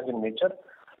in nature.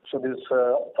 So this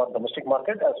for domestic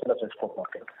market as well as export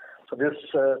market. So this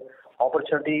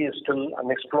opportunity is still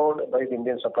unexplored by the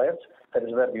Indian suppliers. That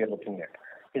is where we are looking at.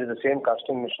 It is the same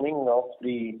casting machining of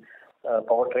the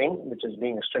powertrain, which is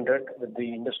being extended with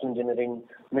the industrial engineering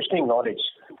machining knowledge.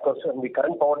 Because in the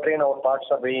current powertrain, our parts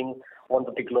are weighing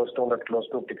 150 kilos, 200 kilos,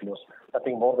 250 kilos,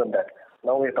 nothing more than that.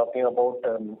 Now we are talking about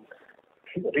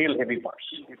real heavy parts.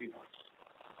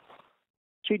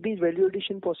 So it means value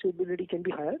addition possibility can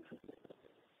be higher?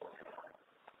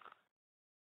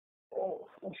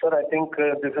 Sir, I think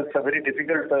this is a very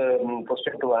difficult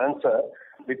question to answer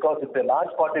because if the large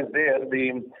part is there,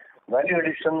 the value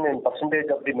addition in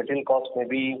percentage of the material cost may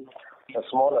be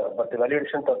smaller, but the value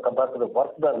addition compared to the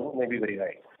work done may be very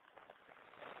high.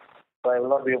 So I will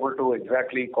not be able to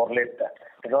exactly correlate that.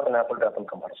 It's not an apple-to-apple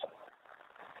comparison.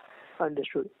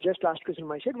 Understood. Just last question on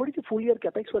my side. What is the full year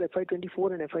capex for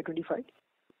FY24 and FY25?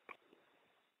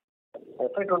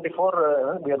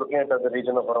 FY24, we are looking at the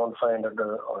region of around 500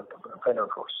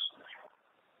 crores.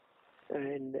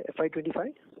 And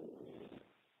FY25?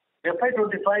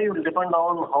 FY25 will depend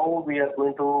on how we are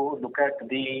going to look at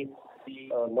the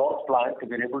North plant. If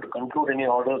we are able to conclude any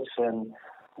orders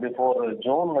before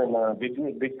June in a big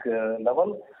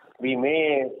level, we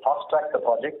may fast track the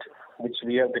project, which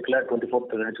we have declared 24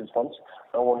 to 36 months.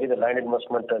 Now only the land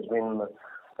investment has been,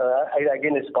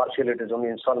 again it's partial, it is only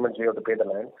installments we have to pay the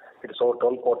land. It is over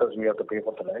 12 quarters we have to pay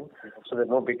for the land. So there's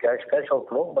no big cash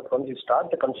outflow. But once we start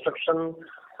the construction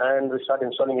and we start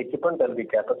installing equipment, there will be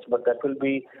capex. But that will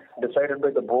be decided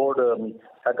by the board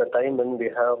at a time when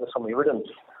we have some evidence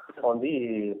on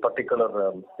the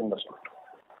particular investment.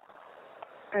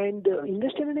 And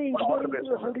industrial and engineering,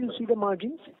 how do you see the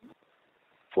margins?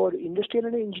 For industrial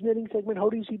and engineering segment, how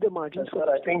do you see the margins? Sir,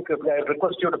 I think I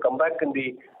request you to come back in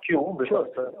the queue because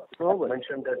I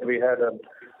mentioned that we had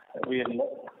we'll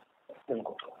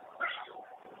go.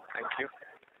 Thank you.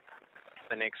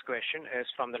 The next question is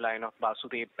from the line of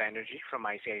Basudev Banerjee from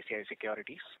ICICI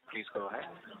Securities. Please go ahead.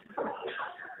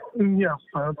 Yeah,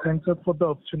 thanks for the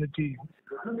opportunity.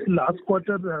 Last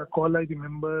quarter call, I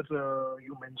remember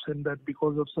you mentioned that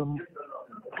because of some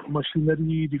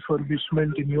machinery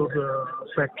refurbishment in your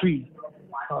factory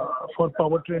for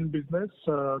powertrain business,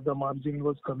 the margin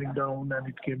was coming down and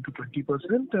it came to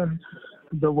 20%, and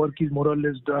the work is more or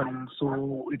less done,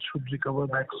 so it should recover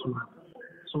back soon.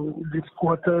 So this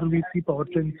quarter we see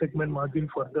powertrain segment margin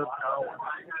further down.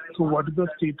 So what is the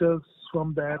status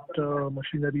from that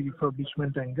machinery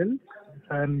refurbishment angle,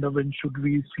 and when should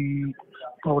we see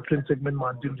powertrain segment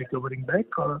margin recovering back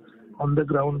on the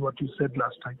ground, what you said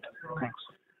last time? Thanks.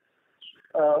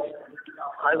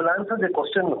 I will answer the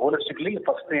question holistically,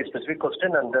 first the specific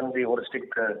question and then the holistic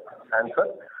answer.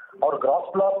 Our gross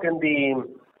block in the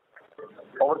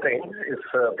powertrain is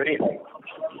very high,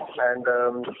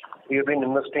 and we have been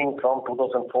investing from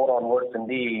 2004 onwards in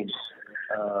the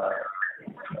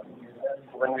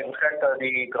when we look at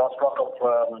the gross block of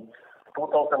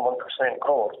 2,169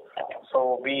 crores.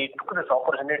 So we took this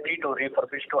opportunity to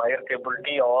refurbish to higher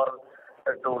capability or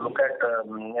to look at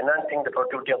enhancing the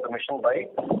productivity of the machine by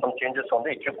some changes on the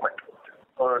equipment.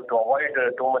 to avoid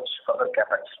too much further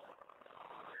capex.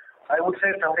 I would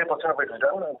say 70% of it is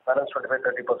done, and balance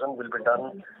 25-30% will be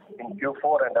done in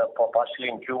Q4 and partially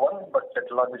in Q1, but that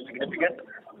will not be significant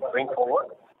going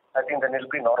forward. I think then it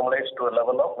will be normalized to a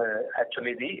level of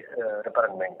actually the repair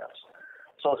and maintenance.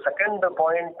 So second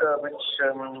point which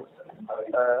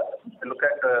look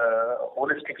at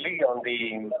holistically on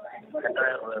the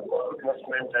entire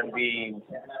investment and the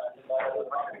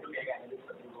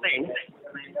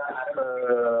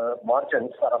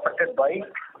margins are affected by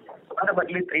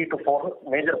fundamentally 3 to 4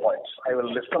 major points. I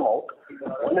will list them out.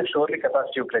 One is surely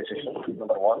capacity utilization,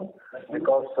 number one,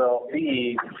 because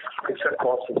the fixed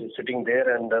cost which is sitting there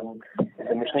and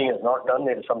the machining is not done.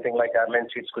 It is something like airline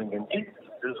seats going empty.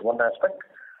 This is one aspect.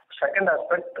 Second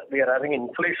aspect, we are having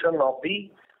inflation of the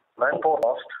manpower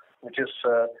cost, which is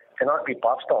cannot be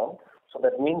passed on. So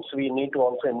that means we need to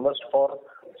also invest for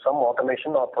some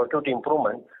automation or productivity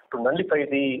improvement to nullify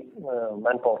the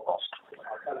manpower cost.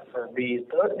 The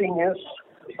third thing is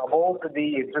about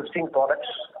the existing products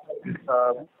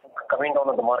coming down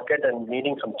on the market and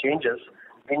needing some changes.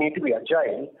 We need to be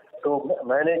agile to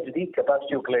manage the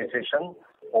capacity utilization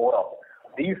overall.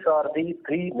 These are the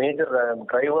 3 major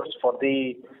drivers for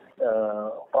the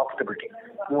profitability.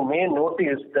 You may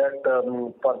notice that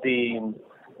for the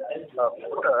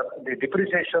quarter, the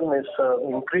depreciation is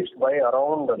increased by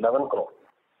around 11 crore.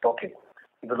 Okay.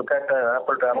 If you look at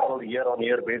apple-to-apple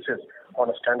year-on-year basis, on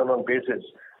a standalone basis,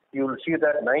 you will see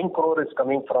that 9 crore is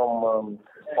coming from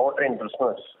powertrain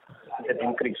business, that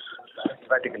increase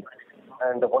practically,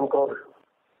 and 1 crore.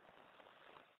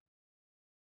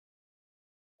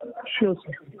 Sure,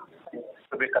 sir.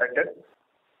 To be corrected.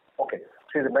 Okay.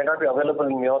 See, it may not be available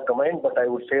in your domain, but I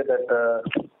would say that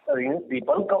the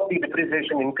bulk of the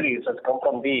depreciation increase has come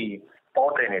from the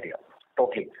powertrain area.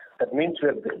 Totally. That means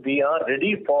we are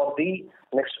ready for the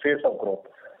next phase of growth.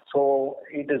 So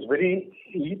it is very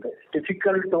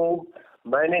difficult to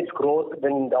manage growth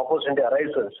when the opportunity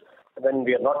arises when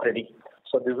we are not ready.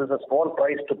 So this is a small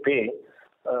price to pay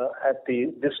at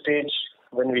this stage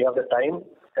when we have the time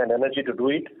and energy to do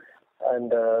it,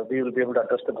 and we will be able to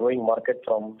address the growing market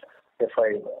from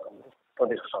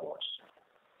FY26 onwards.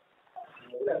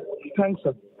 Thanks,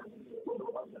 sir.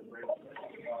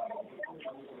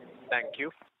 Thank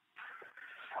you.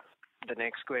 The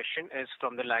next question is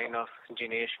from the line of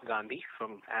Jinesh Gandhi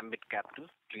from Ambit Capital.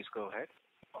 Please go ahead.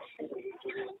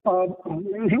 I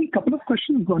have a couple of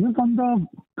questions. One is on the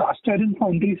cast iron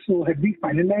foundry. So have we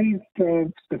finalized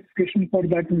specification for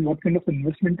that and what kind of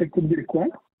investment that could be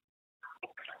required?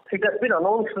 It has been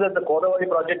announced that the Kodavali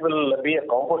project will be a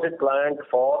composite plant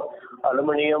for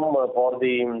aluminium for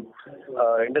the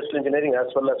industrial engineering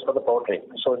as well as for the powertrain.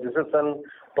 So this is a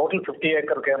total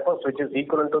 50-acre campus which is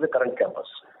equivalent to the current campus.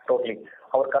 Totally.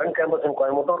 Our current campus in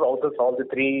Coimbatore houses all the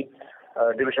 3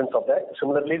 divisions of that.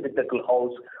 Similarly, that will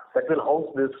house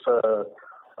this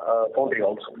foundry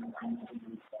also.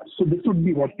 So this would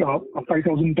be what, a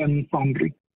 5,000-ton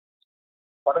foundry?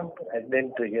 Pardon? I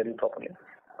didn't hear you properly.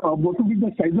 What would be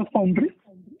the size of foundry?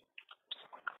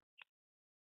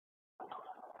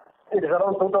 It is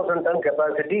around 2,000-ton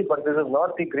capacity, but this is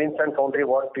not the green sand foundry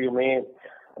what you may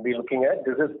be looking at.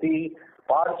 This is the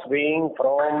parts weighing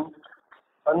from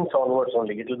tons onwards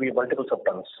only. It will be multiples of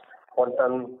tons. 1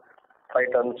 ton,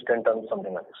 5 tons, 10 tons,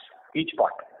 something like this. Each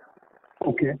part.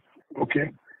 Okay.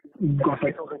 Got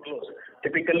it.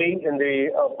 Typically, in the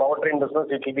powertrain business,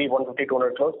 it will be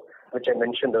 150-200 crores, which I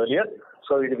mentioned earlier.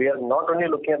 So we are not only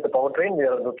looking at the powertrain, we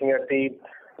are looking at the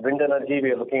wind energy,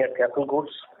 we are looking at capital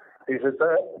goods. This is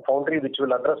a foundry which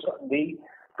will address the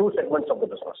 2 segments of the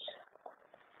business.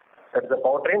 That is the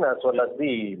powertrain as well as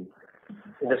the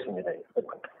industrial engineering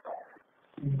segment.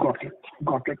 Got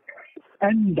it.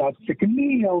 And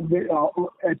secondly,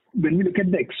 when we look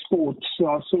at the exports,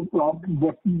 so what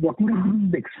would have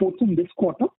been the exports in this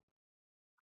quarter?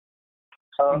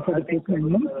 I think we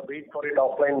will wait for it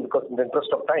offline because in the interest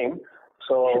of time.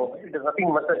 So it is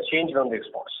nothing much has changed on the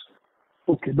exports.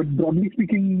 Okay, but broadly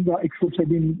speaking, the exports have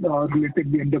been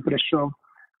relatively under pressure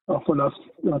for last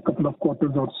couple of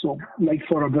quarters or so, like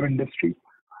for other industries.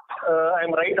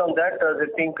 I'm right on that. I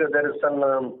think there is some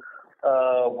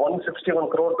 161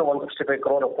 crore to 165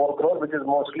 crore or 4 crore, which is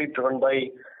mostly driven by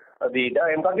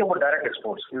I'm talking about direct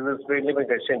exports. This is mainly by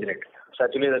the exchange rate. So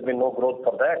actually there's been no growth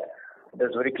for that.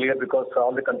 That's very clear because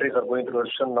all the countries are going through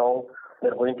recession now.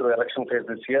 They're going through election phase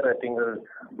this year. I think a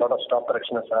lot of stock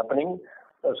correction is happening.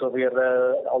 So we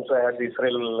are also had the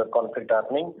Israel conflict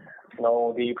happening.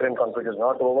 Now the Ukraine conflict is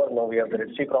not over. Now we have the Red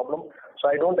Sea problem. So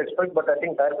I don't expect, but I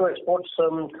think Tier 2 exports,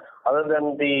 other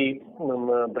than the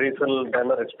Brazil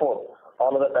Daimler export,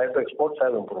 all of the Tier 2 exports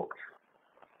have improved.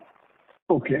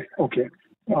 Okay.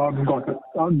 Got it.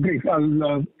 Great.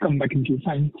 I'll come back in queue.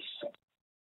 Thanks.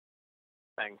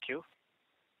 Thank you.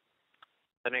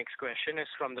 The next question is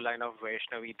from the line of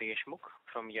Vaishnavi Deshmukh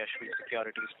from Yashvi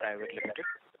Securities Private Limited.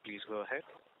 Please go ahead.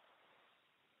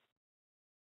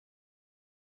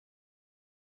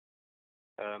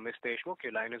 Ms. Deshmukh,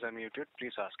 your line is unmuted.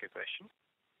 Please ask your question.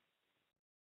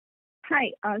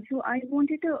 Hi. So I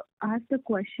wanted to ask a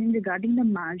question regarding the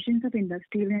margins of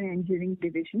industrial and engineering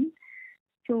division.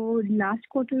 So last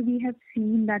quarter we have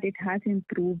seen that it has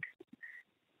improved,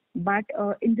 but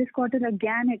in this quarter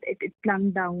again it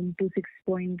plumped down to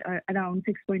around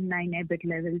 6.9 EBIT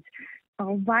levels.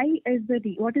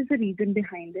 What is the reason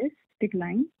behind this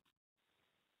decline?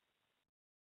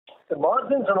 The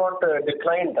margins are not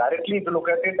declined directly. If you look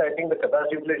at it, I think the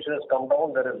capacity utilization has come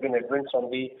down. There has been headwinds on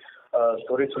the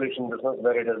storage solution business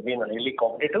where it has been highly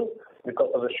competitive because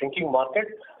of the shrinking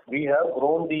market. We have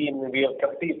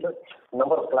kept the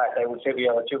number flat. I would say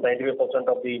we have achieved 95%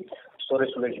 of the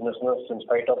storage solution business in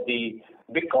spite of the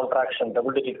big contraction,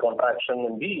 double-digit contraction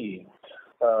in the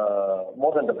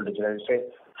more than double-digit, I would say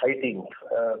high teen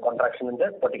contraction in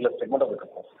that particular segment of the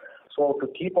business. So to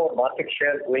keep our market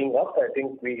share going up, I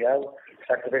think we have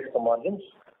sacrificed the margins.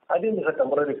 I think it's a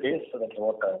temporary phase. So that's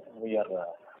what we are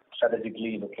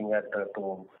strategically looking at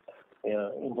to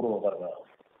improve our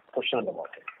position in the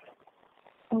market.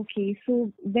 Okay,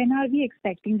 so when are we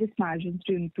expecting these margins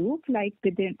to improve? Like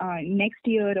within next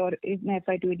year or in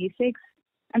FY26?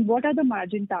 And what are the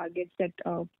margin targets that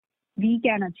we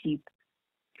can achieve?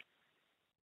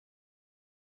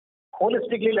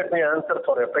 Holistically, let me answer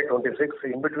for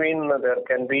FY26. In between, there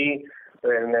can be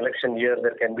an election year,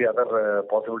 there can be other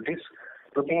possibilities.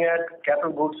 Looking at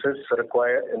capital goods is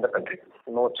required in the country,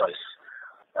 no choice.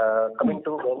 Coming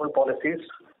to government policies,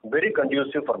 very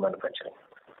conducive for manufacturing.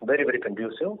 Very, very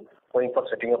conducive, going for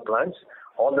setting up plants.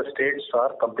 All the states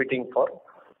are competing for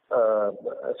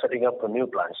setting up new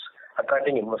plants,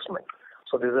 attracting investment.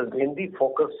 So this has been the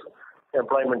focus,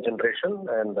 employment generation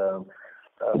and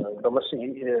domestic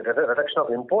reduction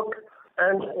of import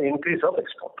and increase of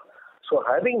export. So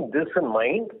having this in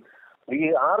mind,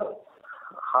 we are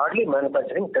hardly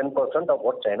manufacturing 10% of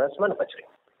what China is manufacturing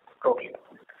totally.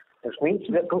 This means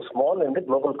we are too small in the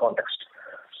global context.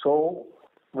 So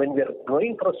when we are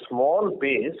going for a small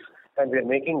base and we are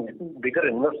making bigger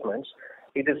investments,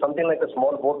 it is something like a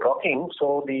small boat rocking.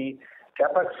 So the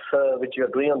capex which you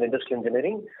are doing on the industrial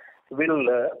engineering will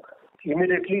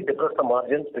immediately depress the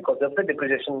margins because of the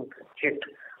depreciation hit.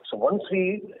 So once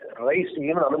we raised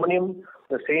even aluminum,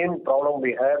 the same problem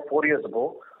we had 4 years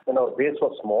ago when our base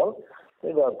was small,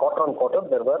 quarter on quarter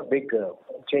there were big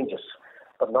changes.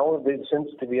 But now since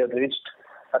we have reached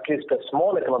at least a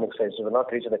small economic size, we have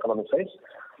not reached an economic size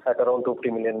at around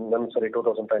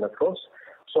 2,500 crores.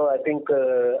 So I think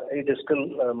it is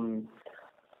still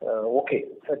okay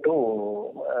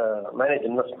to manage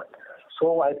investment.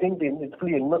 So I think it's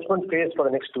the investment phase for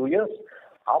the next 2 years.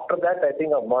 After that, I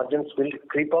think our margins will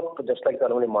creep up just like the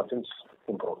aluminum margins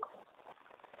improve.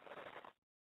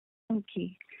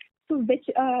 Okay. So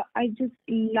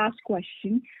last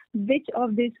question, which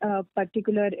of these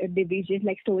particular divisions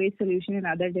like storage solution and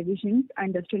other divisions,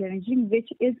 industrial energy, which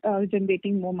is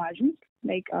generating more margins,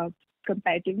 like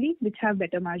comparatively, which have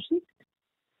better margins?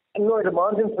 No, the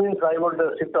margins means I would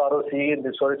shift to ROC,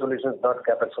 the storage solution is not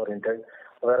capex oriented,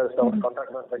 whereas our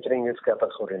contract manufacturing is capex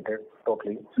oriented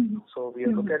totally. Mm-hmm. So we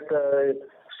look at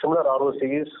similar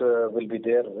ROCs will be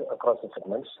there across the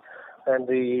segments. And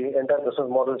the entire business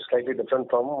model is slightly different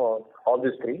from all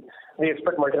these three. We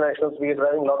expect multinationals, we are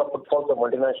driving a lot of footfalls of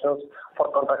multinationals for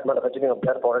contract manufacturing of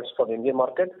their products for the Indian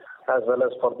market as well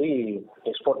as for the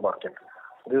export market.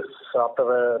 This after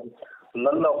a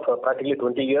lull of practically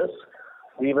 20 years,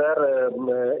 we were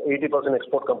 80%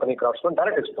 export company, Craftsman,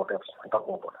 direct export, I'm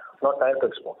talking about, not direct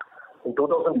export. In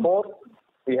 2004,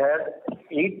 we had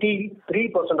 83%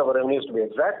 of our revenues to be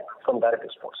exact from direct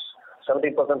exports.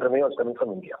 70% revenue was coming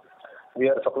from India. We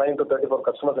are supplying to 34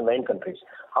 customers in 9 countries.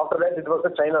 After that, it was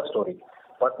a China story.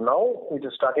 But now it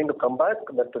is starting to come back.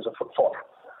 That is a footfall.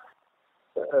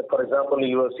 For example,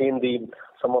 you have seen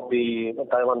some of the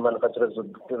Taiwan manufacturers,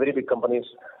 very big companies,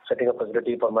 setting up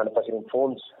facility for manufacturing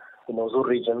phones in Ozur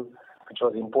region, which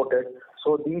was imported.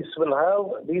 So these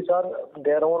are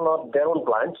their own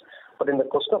plants. But in the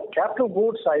question of capital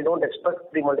goods, I don't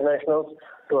expect the multinationals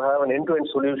to have an end-to-end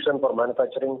solution for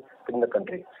manufacturing in the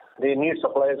country. They need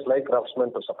suppliers like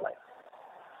Craftsman to supply.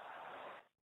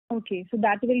 Okay, so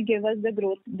that will give us the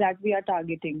growth that we are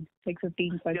targeting, like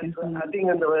 15%. Yes, I think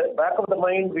in the back of the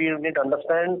mind, we need to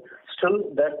understand still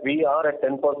that we are at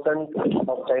 10%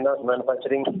 of China's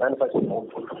manufacturing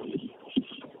output.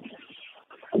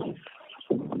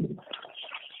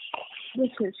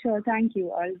 Yes, sure. Thank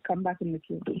you. I'll come back in the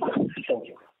queue. Thank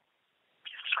you.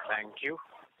 Thank you.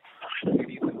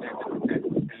 Ladies and gentlemen, that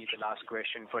would be the last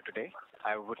question for today.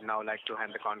 I would now like to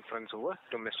hand the conference over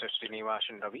to Mr.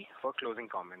 Srinivasan Ravi for closing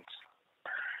comments.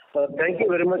 Thank you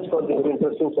very much for the very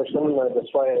interesting session.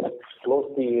 That's why I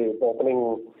closed the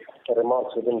opening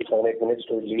remarks within 7-8 minutes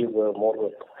to leave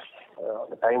more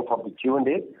time for the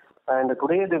Q&A. And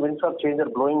today the winds of change are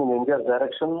blowing in India's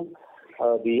direction.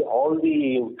 All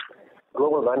the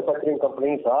global manufacturing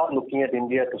companies are looking at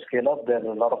India to scale up. There's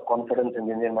a lot of confidence in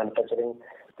Indian manufacturing,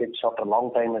 which after a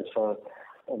long time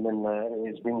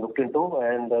is being looked into,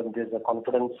 and there's a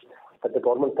confidence that the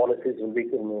government policies will be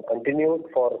continued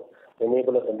for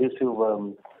enable a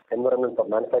conducive environment for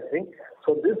manufacturing.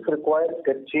 So this requires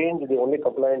step change. The only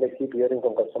complaint I keep hearing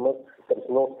from customers, there is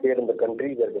no scale in the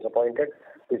country. They're disappointed.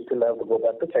 We still have to go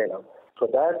back to China. So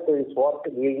that is what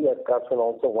we at Craftsman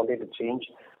also wanted to change.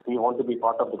 We want to be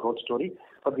part of the growth story,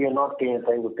 but we are not trying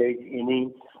to take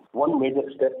any one major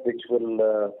step which will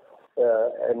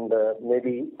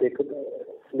maybe they could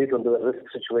lead into a risk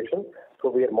situation. So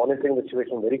we are monitoring the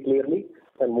situation very clearly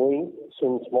and moving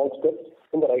in small steps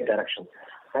in the right direction.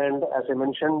 And as I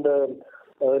mentioned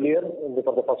earlier,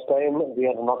 for the first time, we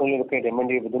are not only looking at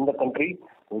M&A within the country,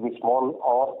 maybe small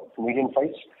or medium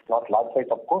size, not large size,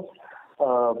 of course,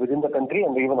 within the country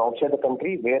and even outside the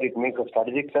country, where it makes a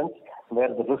strategic sense, where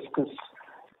the risk is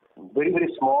very, very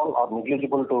small or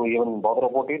negligible to even bother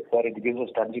about it, where it gives a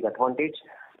strategic advantage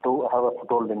to have a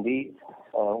foothold in the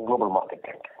global market.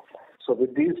 So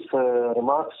with these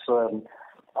remarks,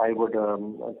 I would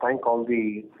thank all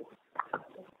the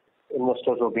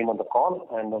investors who have been on the call,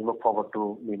 and I look forward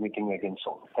to be meeting again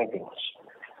soon. Thank you very much.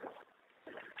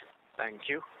 Thank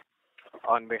you.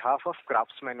 On behalf of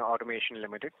Craftsman Automation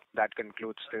Limited, that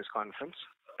concludes this conference.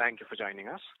 Thank you for joining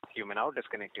us. You may now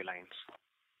disconnect your lines.